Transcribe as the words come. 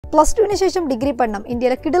Plus ടുവിന് ശേഷം degree പഠനം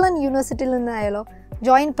ഇന്ത്യയിലെ കിടിലൻ യൂണിവേഴ്സിറ്റിയിൽ നിന്നായാലോ?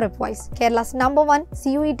 Join Prepwise, Kerala's #1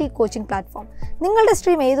 CUET coaching platform. നിങ്ങളുടെ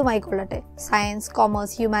stream ഏതുമായിക്കൊള്ളട്ടെ, science,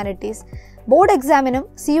 commerce, humanities, board എക്സാമിനും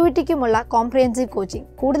CUETക്കുമുള്ള comprehensive coaching.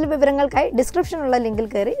 കൂടുതൽ വിവരങ്ങൾക്കായി ഡിസ്ക്രിപ്ഷനിലുള്ള ലിങ്കിൽ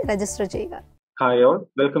കയറി രജിസ്റ്റർ ചെയ്യുക. Hi all,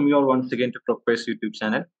 welcome you all once again to Prepwise YouTube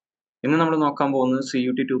channel. ഇന്ന് നമ്മൾ നോക്കാൻ പോകുന്നത്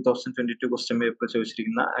CUET 2022 ക്വസ്റ്റ്യൻ പേപ്പർ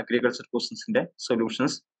ചോദിച്ചിരിക്കുന്ന അഗ്രികൾച്ചർ ക്വസ്റ്റ്യൻസിന്റെ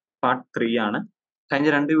സൊല്യൂഷൻസ് പാർട്ട് 3 ആണ്. കഴിഞ്ഞ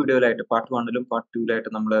രണ്ട് വീഡിയോയിലായിട്ട് പാർട്ട് 1ലും പാർട്ട്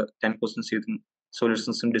 2ലായിട്ട് നമ്മൾ 10 ക്വസ്റ്റ്യൻസ് ചെയ്തും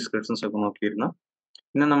സൊല്യൂഷൻസും ഡിസ്ക്രിപ്ഷൻസും ഒക്കെ നോക്കിയിരുന്നു.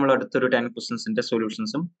 ഇന്ന് നമ്മൾ അടുത്തൊരു 10 ക്വസ്റ്റ്യൻസിന്റെ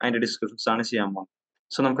സൊല്യൂഷൻസും അതിന്റെ ഡിസ്ക്രിപ്ഷൻസ് ആണ് ചെയ്യാൻ പോകുന്നത്.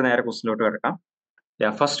 സോ നമുക്ക് നേരെ ക്വസ്റ്റ്യനിലോട്ട് കിടക്കാം.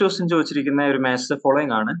 ഫസ്റ്റ് ക്വസ്റ്റ്യൻ ചോദിച്ചിരിക്കുന്ന ഒരു മാത്സ്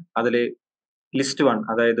ഫോളോയിങ് ആണ്. അതിൽ ലിസ്റ്റ് 1,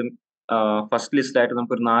 അതായത് ഫസ്റ്റ് ലിസ്റ്റായിട്ട്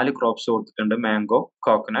നമുക്കൊരു 4 ക്രോപ്സ് കൊടുത്തിട്ടുണ്ട്: mango,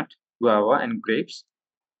 coconut, guava and grapes.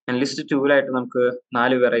 And list 2ലായിട്ട് നമുക്ക്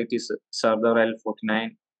 4 varieties: Sardar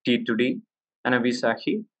L49, T2D,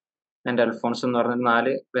 അനബിസാഹി and Alphons എന്ന് പറഞ്ഞ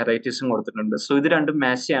 4 വെറൈറ്റീസും കൊടുത്തിട്ടുണ്ട്. സോ ഇത് രണ്ടും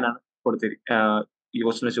മാച്ച് ചെയ്യാനാണ് ഈ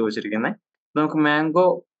ക്വസ്റ്റ്യനിൽ ചോദിച്ചിരിക്കുന്നത്. നമുക്ക് മാംഗോ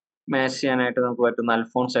മാച്ച് ചെയ്യാനായിട്ട് നമുക്ക് പറ്റുന്ന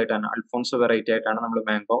അൽഫോൺസ് ആയിട്ടാണ്. അൽഫോൺസോ വെറൈറ്റി ആയിട്ടാണ് നമ്മൾ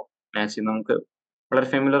മാംഗോ മാച്ച് ചെയ്യുന്നത്. നമുക്ക് വളരെ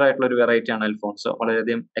ഫെമിലർ ആയിട്ടുള്ള ഒരു വെറൈറ്റി ആണ് അൽഫോൺസോ.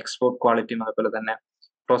 വളരെയധികം എക്സ്പോർട്ട് ക്വാളിറ്റിയും അതുപോലെ തന്നെ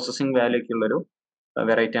പ്രോസസിങ് വാല്യൂ ഒക്കെ ഉള്ളൊരു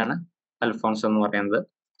വെറൈറ്റി ആണ് അൽഫോൺസോ എന്ന് പറയുന്നത്.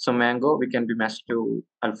 So mango we can be match to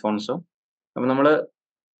Alphonso. അപ്പം നമ്മൾ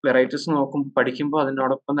വെറൈറ്റീസ് പഠിക്കുമ്പോൾ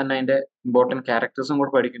അതിനോടൊപ്പം തന്നെ അതിന്റെ ഇമ്പോർട്ടൻറ്റ് ക്യാരക്ടേഴ്സും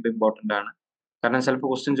കൂടെ പഠിക്കേണ്ടത് ഇമ്പോർട്ടൻ്റ് ആണ്. കാരണം ചിലപ്പോൾ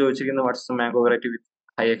ക്വസ്റ്റ്യൻ ചോദിച്ചിരിക്കുന്നത് what's the mango variety with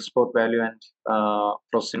high export value and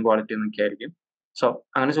processing quality എന്നൊക്കെ ആയിരിക്കും. സോ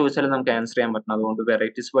അങ്ങനെ ചോദിച്ചാലും നമുക്ക് ആൻസർ ചെയ്യാൻ പറ്റണം. അതുകൊണ്ട്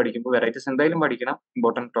വെറൈറ്റീസ് പഠിക്കുമ്പോൾ വെറൈറ്റീസ് എന്തായാലും പഠിക്കണം,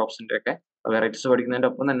 ഇമ്പോർട്ടൻറ്റ് ക്രോപ്സിന്റെ ഒക്കെ. വെറൈറ്റീസ് പഠിക്കുന്നതിന്റെ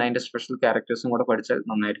ഒപ്പം തന്നെ അതിന്റെ സ്പെഷ്യൽ ക്യാരക്ടേഴ്സും കൂടെ പഠിച്ചാൽ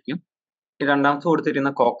നന്നായിരിക്കും. ഈ രണ്ടാമത്തെ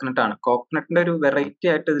കൊടുത്തിരിക്കുന്ന കോക്കനട്ട് ആണ്. കോക്കനട്ടിന്റെ ഒരു വെറൈറ്റി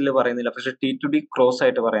ആയിട്ട് ഇതിൽ പറയുന്നില്ല, പക്ഷേ T2D ക്രോസ്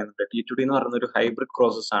ആയിട്ട് പറയുന്നുണ്ട്. T2D എന്ന് പറയുന്ന ഒരു ഹൈബ്രിഡ്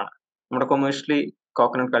ക്രോസസ് ആണ്. നമ്മുടെ കൊമേഴ്ഷ്യലി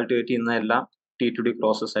കോക്കനട്ട് കൾട്ടിവേറ്റ് ചെയ്യുന്ന എല്ലാം T2D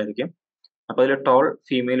ക്രോസസ് ആയിരിക്കും. അപ്പോൾ അതിൽ ടോൾ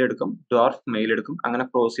ഫീമെയിൽ എടുക്കും, ഡ്വാർഫ് മെയിൽ എടുക്കും, അങ്ങനെ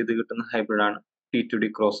ക്രോസ് ചെയ്ത് കിട്ടുന്ന ഹൈബ്രിഡ് ആണ് T2D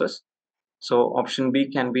crosses. So option B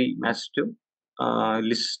can be match to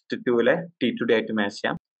list 2ലെ T2D ആയിട്ട് മാച്ച്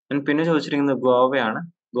ചെയ്യാം. പിന്നെ ചോദിച്ചിരിക്കുന്നത് ഗോവയാണ്.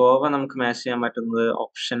 ഗോവ നമുക്ക് മാച്ച് ചെയ്യാൻ പറ്റുന്നത്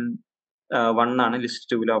ഓപ്ഷൻ 1 ആണ്.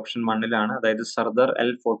 ലിസ്റ്റ് 2ലെ ഓപ്ഷൻ 1ലാണ്, അതായത് സർദാർ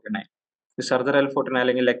L49. ഈ സർദാർ L49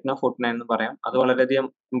 അല്ലെങ്കിൽ ലക്നോ 49 എന്ന് പറയാം. അത് വളരെയധികം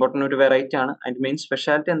ഇമ്പോർട്ടൻ്റ് ഒരു വെറൈറ്റി ആണ്. അതിന്റെ മെയിൻ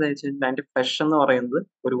സ്പെഷ്യാലിറ്റി എന്താണെന്ന് വെച്ച് കഴിഞ്ഞാൽ അതിന്റെ ഫ്ലഷ് എന്ന് പറയുന്നത്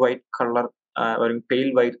ഒരു വൈറ്റ് കളർ, ഒരു പെയിൽ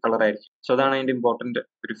വൈറ്റ് കളർ ആയിരിക്കും. സോ അതാണ് അതിന്റെ ഇമ്പോർട്ടന്റ്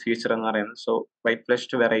ഒരു ഫീച്ചർ എന്ന് പറയുന്നത്. സോ വൈറ്റ്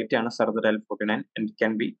ഫ്ലഷ്ഡ് വെറൈറ്റി ആണ് Sardar L49 and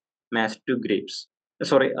can be match to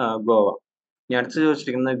Goa. ഇനി അടുത്ത്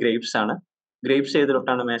ചോദിച്ചിരിക്കുന്നത് ഗ്രേപ്സ് ആണ്. ഗ്രേപ്സ്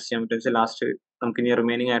ഏതിലോട്ടാണ് മാച്ച് ചെയ്യാൻ പറ്റുക? ലാസ്റ്റ് നമുക്ക് ഇനി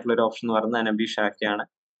റിമൈനിങ് ആയിട്ടുള്ള ഒരു ഓപ്ഷൻ എന്ന് പറയുന്നത് അനബിഷാഹിയാണ്.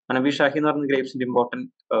 അനബിഷാഹി എന്ന് പറയുന്ന ഗ്രേപ്സിന്റെ ഇമ്പോർട്ടന്റ്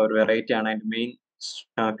ഒരു വെറൈറ്റി ആണ്. അതിന്റെ മെയിൻ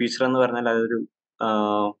ഫീച്ചർ എന്ന് പറഞ്ഞാൽ അതൊരു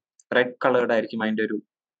റെഡ് കളേർഡ് ആയിരിക്കും. അതിന്റെ ഒരു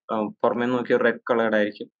പുറമേ നോക്കിയ ഒരു റെഡ് കളേർഡ്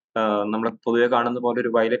ആയിരിക്കും. നമ്മൾ പൊതുവെ കാണുന്ന പോലെ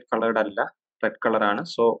ഒരു വയലറ്റ് കളേർഡ് അല്ല, റെഡ് കളറാണ്.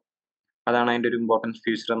 സോ അതാണ് അതിന്റെ ഒരു ഇമ്പോർട്ടൻറ്റ്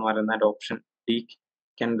ഫീച്ചർ എന്ന് പറയുന്നത്. Option D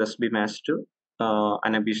can thus B match to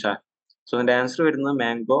അനബിഷാഹി. So അതിന്റെ ആൻസർ വരുന്നത്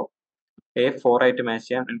മാംഗോ A4 ആയിട്ട് മാച്ച്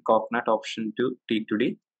ചെയ്യാം, and coconut option 2 T2D,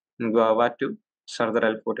 Goa to Sardar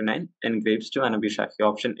L49 and grapes to അനബിഷാഹി.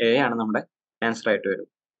 Option A ആണ് നമ്മുടെ ആൻസർ ആയിട്ട് വരും.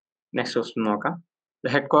 നെക്സ്റ്റ് ക്വസ്റ്റ്യൻ നോക്കാം. The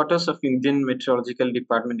head quarters of Indian metrological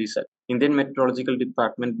department is at. Indian metrological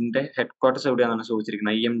ഡിപ്പാർട്ട്മെന്റിന്റെ ഹെഡ് ക്വാർട്ടേഴ്സ് എവിടെയാണെന്നാണ്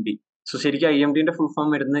ചോദിച്ചിരിക്കുന്നത്? IMD. സോ ശരിക്കും IMDന്റെ ഫുൾ ഫോം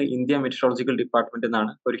വരുന്നത് India metrological department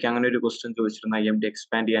എന്നാണ്. ഒരിക്കൽ അങ്ങനെ ഒരു ക്വസ്റ്റ്യൻ ചോദിച്ചിരുന്നു IMD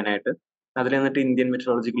എക്സ്പാൻഡ് ചെയ്യാനായിട്ട്. അതിൽ എന്നിട്ട് Indian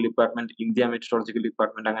metrological department, India metrological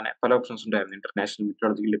department, അങ്ങനെ പല ഓപ്ഷൻസ് ഉണ്ടായിരുന്നു. ഇന്റർനാഷണൽ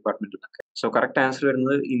മെട്രോളജിക്കൽ ഡിപ്പാർട്ട്മെന്റ് എന്നൊക്കെ. സോ കറക്റ്റ് ആൻസർ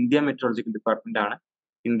വരുന്നത് ഇന്ത്യ മെട്രോളജിക്കൽ ഡിപ്പാർട്ട്മെന്റ് ആണ്,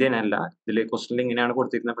 ഇന്ത്യൻ അല്ല. ഇതിൽ ക്വസ്റ്റ്യനിൽ ഇങ്ങനെയാണ്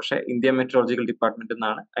കൊടുത്തിരിക്കുന്നത്, പക്ഷേ ഇന്ത്യ മെട്രോളജിക്കൽ ഡിപ്പാർട്ട്മെന്റ്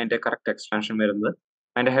എന്നാണ് അതിന്റെ കറക്റ്റ് എക്സ്പാൻഷൻ വരുന്നത്.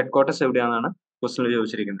 അതിന്റെ ഹെഡ് ക്വാർട്ടേഴ്സ് എവിടെയാണെന്നാണ് ക്വസ്റ്റ്യനിൽ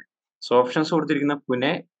ചോദിച്ചിരിക്കുന്നത്. സോ ഓപ്ഷൻസ് കൊടുത്തിരിക്കുന്നത്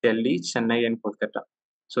പുനെ, ഡൽഹി, ചെന്നൈ ആൻഡ് കൊൽക്കത്ത.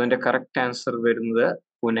 സോ അതിന്റെ കറക്റ്റ് ആൻസർ വരുന്നത്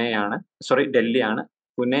ഡൽഹി ആണ്.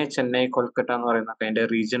 പുനെ, ചെന്നൈ, കൊൽക്കത്ത എന്ന് പറയുന്നത് അതിന്റെ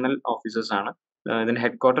റീജിയണൽ ഓഫീസേഴ്സ് ആണ്. ഇതിന്റെ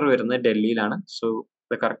ഹെഡ് ക്വാർട്ടർ വരുന്നത് ഡൽഹിയിലാണ്. So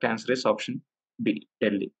the correct answer is option B,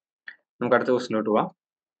 Delhi. നമുക്ക് അടുത്ത ക്വസ്റ്റിനോട്ട് പോവാം.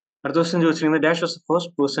 അടുത്ത ക്വസ്റ്റ്യൻ ചോദിച്ചിരിക്കുന്നത് dash was the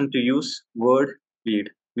first person to use word weed.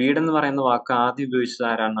 Weed എന്ന് പറയുന്ന വാക്ക് ആദ്യം ഉപയോഗിച്ചത്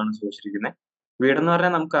ആരാണെന്നാണ് ചോദിച്ചിരിക്കുന്നത്. വീഡ് എന്ന്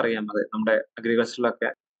പറഞ്ഞാൽ നമുക്കറിയാം, അത് നമ്മുടെ അഗ്രികൾച്ചറിലൊക്കെ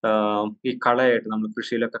ഈ കളയായിട്ട്, നമ്മൾ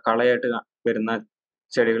കൃഷിയിലൊക്കെ കളയായിട്ട് വരുന്ന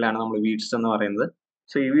ചെടികളാണ് നമ്മൾ വീഡ്സ് എന്ന് പറയുന്നത്.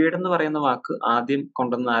 സോ ഈ വീഡ് എന്ന് പറയുന്ന വാക്ക് ആദ്യം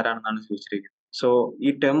കൊണ്ടുവന്ന ആരാണെന്നാണ് ചോദിച്ചിരിക്കുന്നത്. സോ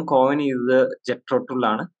ഈ ടേം കോയിൻ ചെയ്തത് ജെട്രോട്ടുൾ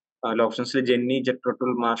ആണ്. ഓപ്ഷൻസിൽ ജെന്നി, ജെട്രോട്ടുൾ,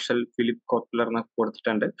 മാർഷൽ, ഫിലിപ്പ് കോട്ട്ലർ എന്നൊക്കെ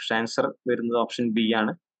കൊടുത്തിട്ടുണ്ട്. പക്ഷെ ആൻസർ വരുന്നത് ഓപ്ഷൻ ബി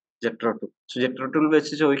ആണ്, ജെട്രോട്ടുൾ. സോ ജെട്രോട്ടുൾ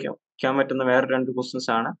വെച്ച് ചോദിക്കാൻ പറ്റുന്ന വേറെ 2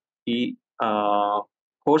 ക്വസ്റ്റ്യൻസ് ആണ് ഈ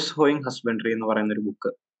ഹോഴ്സ് ഹോയിങ് ഹസ്ബൻഡറി എന്ന് പറയുന്ന ഒരു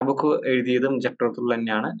ബുക്ക്. ആ ബുക്ക് എഴുതിയതും ജെട്രോട്ടുൾ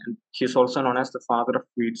തന്നെയാണ്. He's also known as the father of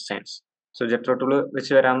weed science. So ജെട്രോട്ടുൾ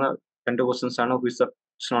വെച്ച് വരാവുന്ന 2 ക്വസ്റ്റ്യൻസ് ആണ്. Who is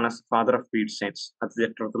known as the father of weed science, അത്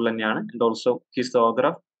ജെട്രോട്ടുൾ തന്നെയാണ്. And also he's the author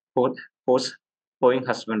of horse hoeing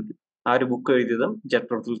husbandry. ആ ഒരു book എഴുതിയതും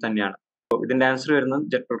ജെട്രോട്ടുൾ തന്നെയാണ്. ഇതിന്റെ ആൻസർ വരുന്നത്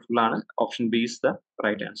ജെട്രോട്ടുൾ ആണ്. Option B is the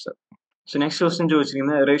right answer. So next question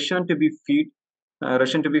ചോദിച്ചിരിക്കുന്നത് ration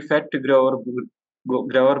to B fed to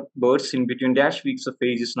Grover birds in between dash weeks of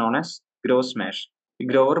age is known as gross മാഷ്. ഈ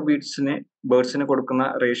ഗ്രോവർ ബേർഡ്സിന് കൊടുക്കുന്ന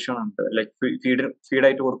റേഷ്യോ ഉണ്ട്, ലൈക്ക്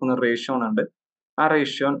ഫീഡായിട്ട് കൊടുക്കുന്ന റേഷ്യോ ഉണ്ട്. ആ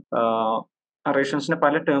റേഷ്യോസിന്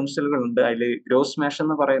പല ടേംസുകളുണ്ട്. അതിൽ ഗ്രോസ് മാഷ്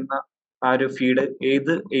എന്ന് പറയുന്ന ആ ഒരു ഫീഡ്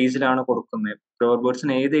ഏത് ഏജിലാണ് കൊടുക്കുന്നത്, ഗ്രോവർ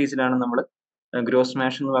ബേർഡ്സിന് ഏത് ഏജിലാണ് നമ്മൾ ഗ്രോസ്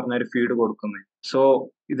മാഷ് എന്ന് പറഞ്ഞ ഒരു ഫീഡ് കൊടുക്കുന്നത്. സോ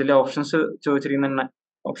ഇതിലെ ഓപ്ഷൻസ്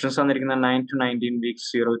തന്നിരിക്കുന്ന 9 to 19 weeks,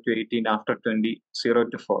 0 to 18, after 20, 0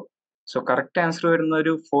 to 4. So correct answer വരുന്ന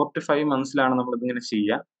ഒരു 4 to 5 monthsലാണ് നമ്മൾ ഇതിങ്ങനെ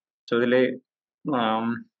ചെയ്യുക. സോ ഇതിൽ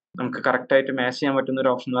നമുക്ക് കറക്റ്റ് ആയിട്ട് മാച്ച് ചെയ്യാൻ പറ്റുന്ന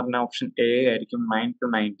ഒരു ഓപ്ഷൻ എന്ന് പറഞ്ഞാൽ ഓപ്ഷൻ എ ആയിരിക്കും, 9 to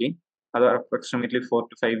 19. അത് അപ്രോക്സിമേറ്റ്ലി 4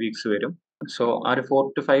 to 5 weeks വരും. സോ ആ ഒരു 4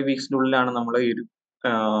 to 5 weeksനുള്ളിലാണ് നമ്മൾ ഈ ഒരു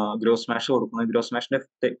ഗ്രോസ് മാഷ് കൊടുക്കുന്നത്. ഗ്രോസ്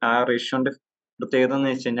മാഷിന്റെ ആ റേഷ്യോന്റെ പ്രത്യേകത എന്ന്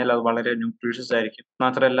വെച്ച് കഴിഞ്ഞാൽ അത് വളരെ ന്യൂട്രീഷ്യസ് ആയിരിക്കും.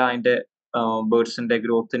 മാത്രമല്ല അതിന്റെ ബേർഡ്സിന്റെ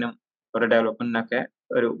ഗ്രോത്തിനും ഒരു ഡെവലപ്മെന്റിനൊക്കെ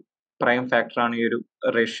ഒരു പ്രൈം ഫാക്ടറാണ് ഈ ഒരു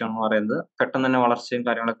റേഷ്യോ എന്ന് പറയുന്നത്. പെട്ടെന്ന് തന്നെ വളർച്ചയും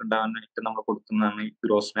കാര്യങ്ങളൊക്കെ ഉണ്ടാകാനായിട്ട് നമ്മൾ കൊടുക്കുന്നതാണ് ഈ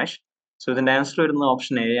ഗ്രോസ് മാഷ്. സോ ഇതിന്റെ ആൻസർ വരുന്ന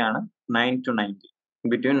ഓപ്ഷൻ എ ആണ്, 9 to 19.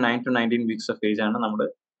 Between 9 to 19 weeks of age ആണ് നമ്മൾ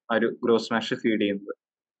ആ ഒരു ഗ്രോസ് മാഷ് ഫീഡ് ചെയ്യുന്നത്.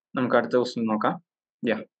 നമുക്ക് അടുത്ത ക്വസ്റ്റ്യൻ നോക്കാം.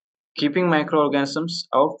 Keeping micro organisms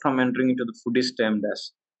out from entering into the food is termed as.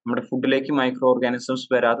 നമ്മുടെ ഫുഡിലേക്ക് മൈക്രോ ഓർഗാനിസംസ്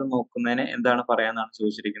വരാതെ നോക്കുന്നതിനെ എന്താണ് പറയാന്നാണ്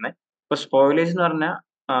ചോദിച്ചിരിക്കുന്നത്. ഇപ്പൊ സ്പോയിലേജ് എന്ന് പറഞ്ഞാൽ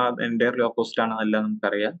എൻറ്റയർലി ഓപ്പോസിറ്റ് ആണെന്നെല്ലാം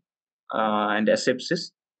നമുക്കറിയാം. And asepsis,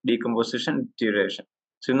 decomposition, deterioration.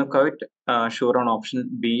 So ഇന്ന് quite sure on option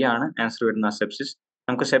B ആണ് ആൻസർ വരുന്ന അസെപ്സിസ്.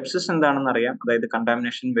 നമുക്ക് സെപ്സിസ് എന്താണെന്ന് അറിയാം, അതായത്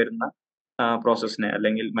കണ്ടാമിനേഷൻ വരുന്ന പ്രോസസ്സിനെ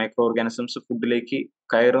അല്ലെങ്കിൽ മൈക്രോ ഓർഗാനിസംസ് ഫുഡിലേക്ക്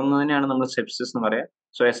കയറുന്നതിനെയാണ് നമ്മൾ സെപ്സിസ് എന്ന് പറയാം.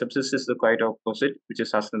 So asepsis is the quite opposite, which is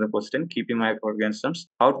asking the question, keeping microorganisms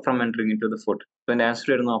out from entering into the food. So the answer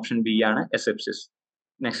is option B ആണ് asepsis.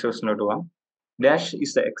 Next question നോട്ട് പോവാം. Dash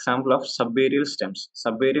is the example of subaerial stems.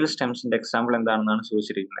 Subaerial stems ന്റെ example എന്താണെന്നാണ്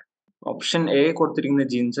ചോദിച്ചിരിക്കുന്നത്. Option A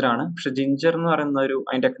കൊടുത്തിരിക്കുന്നത് ginger ആണ്. പക്ഷെ ginger എന്ന് പറയുന്ന ഒരു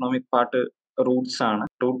അതിന്റെ എക്കണോമിക് പാർട്ട് റൂട്ട്സ് ആണ്,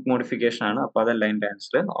 റൂട്ട് മോഡിഫിക്കേഷൻ ആണ്. അപ്പൊ അതല്ല അതിന്റെ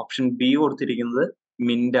ആൻസർ. ഓപ്ഷൻ ബി കൊടുത്തിരിക്കുന്നത്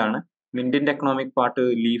മിന്റ് ആണ്. മിന്റിന്റെ എക്കണോമിക് പാർട്ട്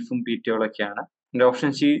ലീഫും പീറ്റകളൊക്കെയാണ്. ഓപ്ഷൻ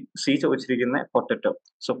സി ചോദിച്ചിരിക്കുന്നത് പൊട്ടറ്റോ.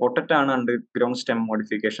 സോ പൊട്ടറ്റോ ആണ് അണ്ടർഗ്രൗണ്ട് സ്റ്റെം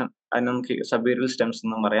മോഡിഫിക്കേഷൻ. അതിന് നമുക്ക് സബേരിയൽ സ്റ്റെംസ്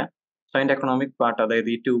എന്നും പറയാം. സോ അതിന്റെ എക്കണോമിക് പാർട്ട്, അതായത്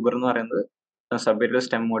ഈ ട്യൂബർ എന്ന് പറയുന്നത് സബേരിയൽ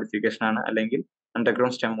സ്റ്റെം മോഡിഫിക്കേഷൻ ആണ്, അല്ലെങ്കിൽ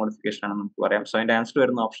അണ്ടർഗ്രൗണ്ട് സ്റ്റെം മോഡിഫിക്കേഷൻ ആണ് നമുക്ക് പറയാം. സോ അതിന്റെ ആൻസർ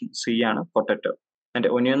വരുന്ന ഓപ്ഷൻ സി ആണ്, പൊട്ടറ്റോ.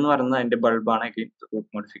 അതിന്റെ ഒനിയൻ എന്ന് പറയുന്നത് അതിന്റെ ബൾബാണ്, റൂട്ട്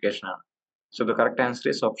മോഡിഫിക്കേഷൻ ആണ്. So the correct answer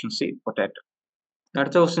is option C, potato.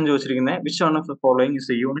 അടുത്ത ക്വസ്റ്റ്യൻ ചോദിച്ചിരിക്കുന്നത് which one of the following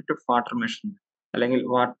is A unit of water measurement, അല്ലെങ്കിൽ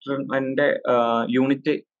വാട്ടറിന്റെ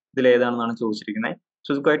യൂണിറ്റ് ഇതിൽ ഏതാണെന്നാണ് ചോദിച്ചിരിക്കുന്നത്. സോ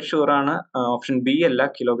ഇത് ക്വൈറ്റ് ഷുവർ ആണ്, ഓപ്ഷൻ ബി അല്ല,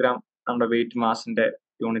 കിലോഗ്രാം നമ്മുടെ വെയിറ്റ് മാസിന്റെ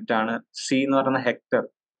യൂണിറ്റ് ആണ്. സി എന്ന് പറയുന്ന ഹെക്ടർ.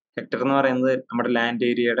 ഹെക്ടർ എന്ന് പറയുന്നത് നമ്മുടെ ലാൻഡ്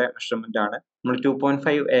ഏരിയയുടെ മെഷർമെന്റ് ആണ്. നമ്മൾ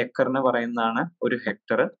 2.5 ഏക്കറിന് പറയുന്നതാണ് ഒരു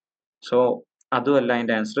ഹെക്ടർ. സോ അതുമല്ല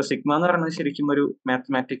അതിന്റെ ആൻസർ. സിഗ്മ എന്ന് പറയുന്നത് ശരിക്കും ഒരു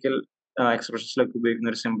മാത്തമാറ്റിക്കൽ എക്സ്പ്രഷൻസിലൊക്കെ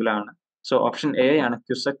ഉപയോഗിക്കുന്ന ഒരു സിമ്പിൾ ആണ്. സോ ഓപ്ഷൻ എ ആണ്,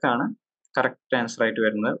 ക്യുസെക് ആണ് കറക്റ്റ് ആൻസർ ആയിട്ട്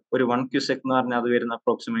വരുന്നത്. ഒരു 1 ക്യുസെക് എന്ന് പറഞ്ഞാൽ അത് വരുന്ന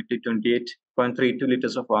അപ്രോക്സിമേറ്റ്ലി 28.32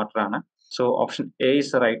 liters ഓഫ് വാട്ടർ ആണ്. So option A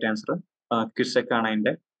is the right answer. ക്യുസെക് ആണ്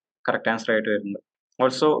അതിന്റെ കറക്റ്റ് ആൻസർ ആയിട്ട് വരുന്നത്.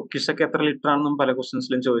 ഓൾസോ ക്യുസെക് എത്ര ലിറ്റർ ആണെന്നും പല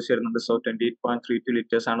ക്വസ്റ്റൻസിലും ചോദിച്ചു വരുന്നുണ്ട്. സോ 28.32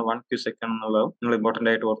 liters ആണ് 1 ക്യുസെക് എന്നുള്ളത് നിങ്ങൾ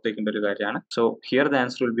ഇമ്പോർട്ടന്റ് ആയിട്ട് ഓർത്തേക്കേണ്ട ഒരു കാര്യമാണ്. So here the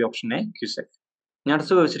answer will be option A, ക്യുസെക്. ഞാൻ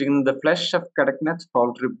അടുത്ത് ചോദിച്ചിരിക്കുന്നത് the flush of കടക്നത്ത്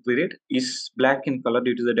poultry breed is black in colour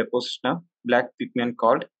due to the deposition of black pigment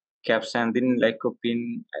called ക്യാപ്സാന്തിൻ, lycopene,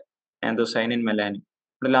 ആന്തോസൈനിൻ, melanin.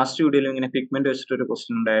 ഇവിടെ ലാസ്റ്റ് വീഡിയോയിൽ ഇങ്ങനെ പിഗ്മെന്റ് വെച്ചിട്ട് ഒരു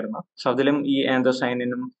ക്വസ്റ്റ്യൻ ഉണ്ടായിരുന്നു. സോ അതിലും ഈ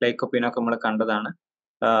ആന്തോസൈനിനും ലൈക്കോപ്പിനും ഒക്കെ നമ്മൾ കണ്ടതാണ്.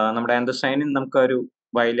 നമ്മുടെ ആന്തോസൈനിൻ നമുക്ക് ഒരു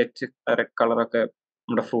വയലറ്റ് റെഡ് കളറൊക്കെ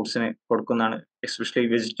നമ്മുടെ ഫ്രൂട്ട്സിന് കൊടുക്കുന്നതാണ്. എസ്പെഷ്യലി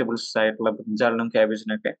വെജിറ്റബിൾസ് ആയിട്ടുള്ള ബ്രിഞ്ചാളിനും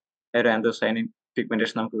ക്യാബേജിനൊക്കെ ഒരു ആന്തോസൈനിൻ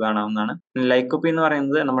പിഗ്മെന്റേഷൻ നമുക്ക് കാണാവുന്നതാണ്. ലൈക്കോപ്പി എന്ന്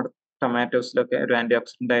പറയുന്നത് നമ്മുടെ ടൊമാറ്റോസിലൊക്കെ ഒരു ആന്റി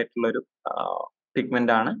ഓക്സിഡന്റ് ആയിട്ടുള്ള ഒരു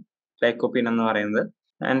പിഗ്മെന്റ് ആണ് ലൈക്കോപ്പിൻ എന്ന് പറയുന്നത്.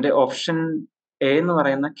 ആൻഡ് ഓപ്ഷൻ എ എന്ന്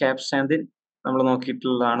പറയുന്ന ക്യാപ്സാന്തിൻ നമ്മൾ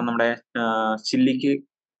നോക്കിയിട്ടുള്ളതാണ്. നമ്മുടെ ചില്ലിക്ക്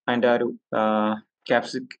അതിന്റെ ആ ഒരു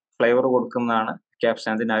ക്യാപ്സിക് ഫ്ലേവർ കൊടുക്കുന്നതാണ്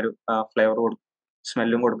ക്യാപ്സാന്തിൻ. ആ ഒരു ഫ്ലേവർ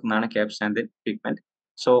സ്മെല്ലും കൊടുക്കുന്നതാണ് ക്യാപ്സാന്തിൻ പിഗ്മെന്റ്.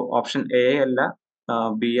 സോ ഓപ്ഷൻ എ അല്ല,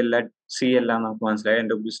 ബി അല്ല, സി അല്ല നമുക്ക് മനസ്സിലായി.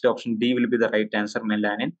 And obviously option D will be the right answer,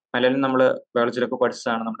 melanin. Melanin നമ്മൾ ബയോളജിയിലൊക്കെ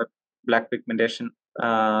പഠിച്ചതാണ്. നമ്മുടെ ബ്ലാക്ക് പിഗ്മെന്റേഷൻ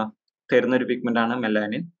തരുന്ന ഒരു പിഗ്മെന്റ് ആണ്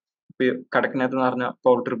മെലാനിൻ. കടക്കിനകത്ത് എന്ന് പറഞ്ഞ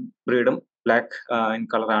പൗൾട്രി ബ്രീഡും ബ്ലാക്ക് ഇൻ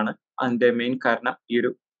കളറാണ്. അതിന്റെ മെയിൻ കാരണം ഈ ഒരു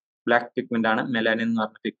ബ്ലാക്ക് പിഗ്മെന്റ് ആണ്, മെലാനിൻ എന്ന്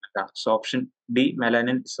പറഞ്ഞ പിഗ്മെന്റ് ആണ്. So option D,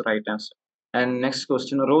 melanin is right answer. And next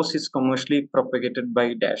question, rose is commercially propagated by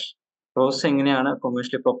dash. Rose എങ്ങനെയാണ്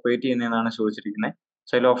കൊമേഴ്ഷ്യലി പ്രൊപ്പഗേറ്റ് ചെയ്യുന്നതെന്നാണ് ചോദിച്ചിരിക്കുന്നത്.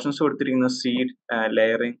 സോ അതിൽ ഓപ്ഷൻസ് കൊടുത്തിരിക്കുന്നത് seed,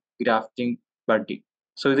 layering, grafting, budding.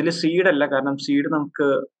 So ഇതിൽ സീഡ് അല്ല, കാരണം സീഡ് നമുക്ക്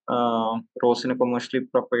റോസിന് കൊമേഴ്ഷ്യലി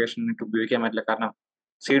പ്രൊപ്പഗേഷനായിട്ട് ഉപയോഗിക്കാൻ പറ്റില്ല. കാരണം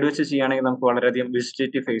സീഡ് വെച്ച് ചെയ്യുകയാണെങ്കിൽ നമുക്ക് വളരെയധികം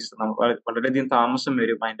വെജിറ്റേറ്റീവ് ഫേസ്, നമുക്ക് വളരെയധികം താമസം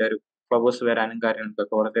വരും അതിന്റെ ഒരു ഫ്ലവേഴ്സ് വരാനും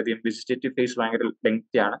കാര്യങ്ങൾക്കൊക്കെ. വളരെയധികം വെജിറ്റേറ്റീവ് ഫേസ് ഭയങ്കര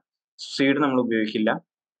ലെങ്തി ആണ്. സീഡ് നമ്മൾ ഉപയോഗിക്കില്ല.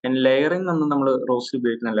 ലെയറിംഗ് ഒന്നും നമ്മൾ റോസിൽ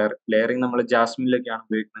ഉപയോഗിക്കുന്നില്ല. ലെയറിംഗ് നമ്മൾ ജാസ്മിനിലൊക്കെയാണ്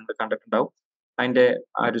ഉപയോഗിക്കുന്നത്, നിങ്ങൾ കണ്ടിട്ടുണ്ടാവും. അതിന്റെ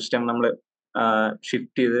ആ ഒരു സ്റ്റെം നമ്മൾ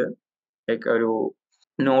ഷിഫ്റ്റ് ചെയ്ത് ലൈക്ക് ഒരു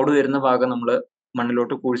നോഡ് വരുന്ന ഭാഗം നമ്മൾ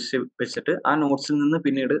മണ്ണിലോട്ട് കുഴിച്ച് വെച്ചിട്ട് ആ നോട്ട്സിൽ നിന്ന്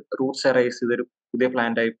പിന്നീട് റൂട്ട്സ് അറൈസ് ചെയ്തൊരു പുതിയ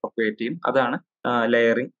പ്ലാന്റ് ആയി പ്രൊപ്പഗേറ്റ് ചെയ്യും. അതാണ്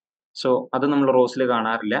ലെയറിംഗ്. സോ അത് നമ്മൾ റോസിൽ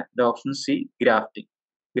കാണാറില്ല. Option C grafting.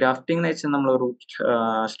 ഗ്രാഫ്റ്റിംഗ് എന്ന് വെച്ചാൽ നമ്മൾ root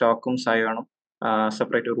സ്റ്റോക്കും സയോണും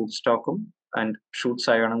separate root സ്റ്റോക്കും and shoot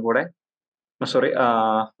സയോണും കൂടെ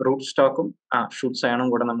റൂട്ട് സ്റ്റോക്കും ഷൂട്ട് സയോണും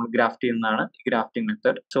കൂടെ നമ്മൾ ഗ്രാഫ്റ്റ് ചെയ്യുന്നതാണ് ഗ്രാഫ്റ്റിംഗ്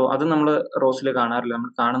മെത്തേഡ്. സോ അത് നമ്മൾ റോസിൽ കാണാറില്ല.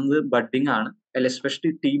 നമ്മൾ കാണുന്നത് ബഡ്ഡിംഗ് ആണ്.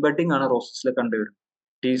 എസ്പെഷ്യലി ടീ ബഡ്ഡിംഗ് ആണ് റോസസിൽ കണ്ടുവരുന്നത്.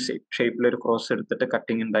 ടീ ഷേപ്പിൽ ഒരു ക്രോസ് എടുത്തിട്ട്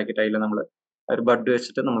കട്ടിങ് ഉണ്ടാക്കിയിട്ട് അതിൽ നമ്മൾ ഒരു ബഡ്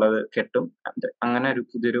വെച്ചിട്ട് നമ്മളത് കെട്ടും. അങ്ങനെ ഒരു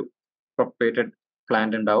പുതിയൊരു പ്രൊപ്പഗേറ്റഡ്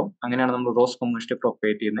പ്ലാന്റ് ഉണ്ടാവും. അങ്ങനെയാണ് നമ്മൾ റോസ് കമ്മ്യൂണിറ്റി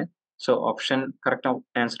പ്രൊപ്പഗേറ്റ് ചെയ്യുന്നത്. So option correct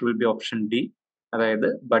answer will be option D, അതായത്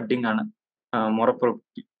ബഡ്ഡിംഗ് ആണ്. മോർ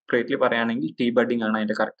അപ്രോപ്രിയേറ്റ്ലി പറയുകയാണെങ്കിൽ ടീ ബഡ്ഡിംഗ് ആണ്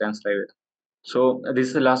അതിന്റെ കറക്റ്റ് ആൻസർ ആയി വരുന്നത്. So this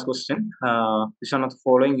is the last question. Which one of the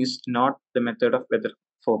following is not the method of weather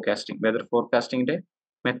forecasting? Weather forecasting ന്റെ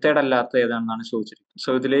method അല്ലാത്ത ഏതാണെന്നാണ് ചോദിച്ചിരിക്കുന്നത്. സോ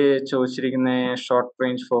ഇതിൽ ചോദിച്ചിരിക്കുന്ന short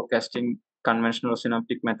range forecasting, conventional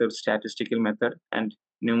synoptic method, statistical method and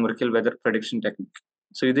numerical weather prediction technique.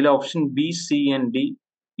 So ഇതിൽ option B, C and D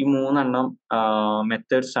ഈ മൂന്നെണ്ണം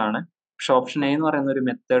methods ആണ്. പക്ഷെ ഓപ്ഷൻ എ എന്ന് പറയുന്ന ഒരു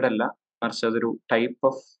മെത്തേഡ് അല്ല, മറിച്ച് അതൊരു ടൈപ്പ്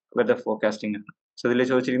ഓഫ് വെതർ ഫോർകാസ്റ്റിംഗ് ആണ്. സോ ഇതിൽ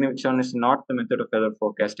ചോദിച്ചിരിക്കുന്ന which one is not the method of weather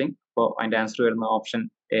forecasting. അപ്പോൾ അതിന്റെ ആൻസർ വരുന്ന ഓപ്ഷൻ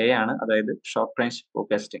എ ആണ്, അതായത് ഷോർട്ട് റേഞ്ച്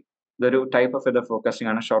ഫോർകാസ്റ്റിംഗ്. ഇതൊരു ടൈപ്പ് ഓഫ് വെതർ ഫോർകാസ്റ്റിംഗ്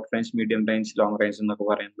ആണ്. Short range, medium range, long range എന്നൊക്കെ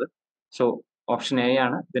പറയുന്നത്. സോ ഓപ്ഷൻ എ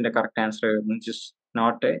ആണ് ഇതിന്റെ കറക്റ്റ് ആൻസർ വരുന്നത്. Which is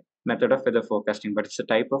not A method of weather forecasting but it's A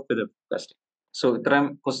type of weather forecasting. So ഇത്രയും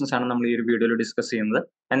questions ആണ് നമ്മൾ ഈ ഒരു വീഡിയോയിൽ ഡിസ്കസ് ചെയ്യുന്നത്.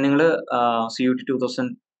 ആൻഡ് നിങ്ങൾ CUET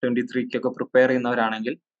 2023 പ്രിപ്പയർ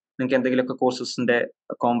ചെയ്യുന്നവരാണെങ്കിൽ നിങ്ങൾക്ക് എന്തെങ്കിലുമൊക്കെ കോഴ്സസിന്റെ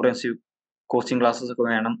കോംപ്രഹെൻസീവ് കോച്ചിങ് ക്ലാസ്സസ് ഒക്കെ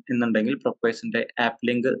വേണം എന്നുണ്ടെങ്കിൽ പ്രൊപ്പൈസിന്റെ ആപ്പ്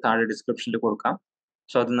ലിങ്ക് താഴെ ഡിസ്ക്രിപ്ഷനിൽ കൊടുക്കാം.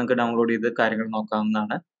 സോ അത് നിങ്ങൾക്ക് ഡൗൺലോഡ് ചെയ്ത് കാര്യങ്ങൾ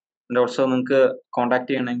നോക്കാവുന്നതാണ്. ആൻഡ് ഓൾസോ നിങ്ങൾക്ക് കോൺടാക്ട്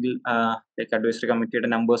ചെയ്യണമെങ്കിൽ ലൈക്ക് അഡ്വൈസറി കമ്മിറ്റിയുടെ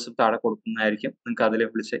നമ്പേഴ്സ് താഴെ കൊടുക്കുന്നതായിരിക്കും. നിങ്ങൾക്ക് അതിൽ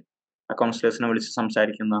വിളിച്ച് കൗൺസിലേഴ്സിനെ വിളിച്ച്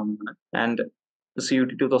സംസാരിക്കുന്നതാണ്. ആൻഡ്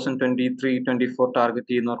CUET 2023-24 ടാർഗറ്റ്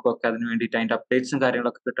ചെയ്യുന്നവർക്കൊക്കെ അതിന് വേണ്ടിയിട്ട് അതിന്റെ അപ്ഡേറ്റ്സും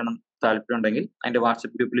കാര്യങ്ങളൊക്കെ കിട്ടണം താല്പര്യം ഉണ്ടെങ്കിൽ അതിന്റെ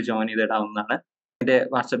വാട്സ്ആപ്പ് ഗ്രൂപ്പിൽ ജോയിൻ ചെയ്തിടാവുന്നതാണ്. അതിന്റെ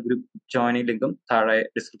വാട്സ്ആപ്പ് ഗ്രൂപ്പ് ജോയിനിങ് ലിങ്കും താഴെ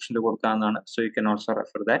ഡിസ്ക്രിപ്ഷനിൽ കൊടുക്കാവുന്നതാണ്. So you can also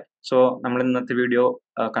refer that. So നമ്മൾ ഇന്നത്തെ വീഡിയോ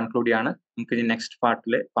കൺക്ലൂഡ് ചെയ്യാണ്. നമുക്ക് ഇനി നെക്സ്റ്റ്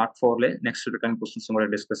പാർട്ട് 4 നെക്സ്റ്റ് 10 ക്വസ്റ്റൻസും കൂടെ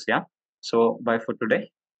ഡിസ്കസ് ചെയ്യാം. So by for today.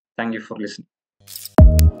 Thank you for listening.